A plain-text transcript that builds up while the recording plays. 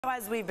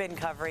As we've been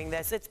covering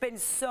this, it's been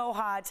so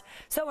hot,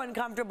 so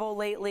uncomfortable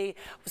lately.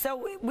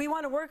 So we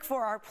want to work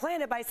for our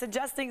planet by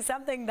suggesting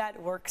something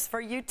that works for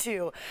you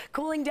too.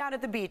 Cooling down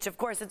at the beach, of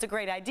course, it's a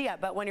great idea,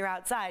 but when you're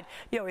outside,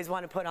 you always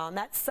want to put on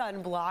that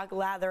sunblock,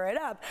 lather it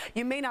up.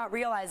 You may not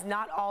realize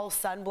not all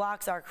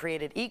sunblocks are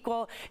created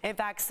equal. In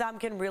fact, some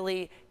can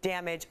really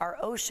damage our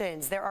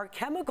oceans. There are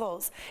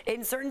chemicals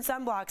in certain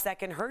sunblocks that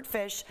can hurt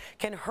fish,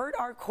 can hurt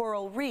our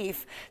coral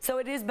reef. So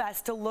it is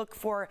best to look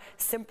for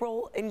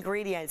simple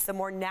ingredients. The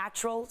more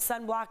natural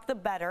sunblock, the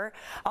better.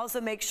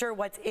 Also, make sure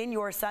what's in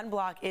your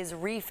sunblock is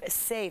reef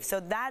safe. So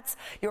that's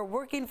your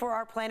working for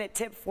our planet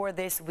tip for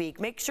this week.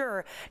 Make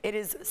sure it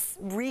is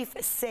reef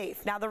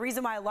safe. Now, the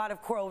reason why a lot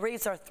of coral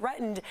reefs are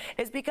threatened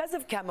is because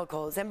of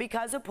chemicals and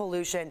because of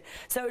pollution.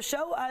 So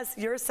show us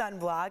your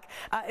sunblock.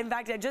 In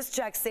fact, I just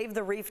checked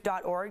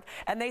savethereef.org,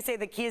 and they say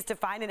the key is to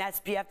find an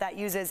SPF that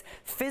uses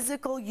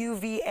physical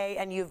UVA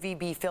and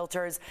UVB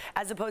filters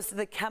as opposed to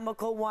the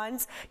chemical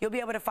ones. You'll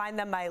be able to find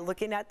them by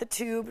looking at the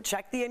tube.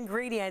 Check the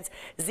ingredients: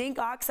 zinc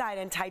oxide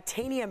and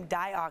titanium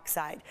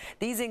dioxide.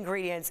 These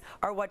ingredients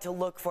are what to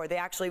look for. They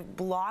actually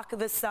block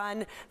the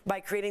sun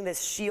by creating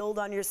this shield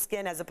on your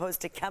skin as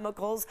opposed to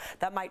chemicals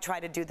that might try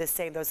to do the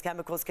same. Those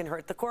chemicals can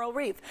hurt the coral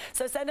reef.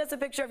 So send us a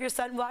picture of your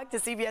sunblock to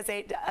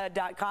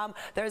cbs8.com.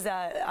 There's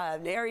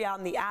an area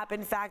on the app,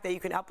 in fact, that you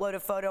can upload a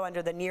photo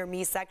under the Near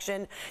Me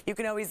section. You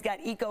can always get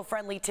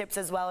eco-friendly tips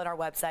as well at our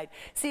website,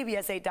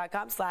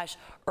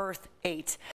 cbs8.com/earth8.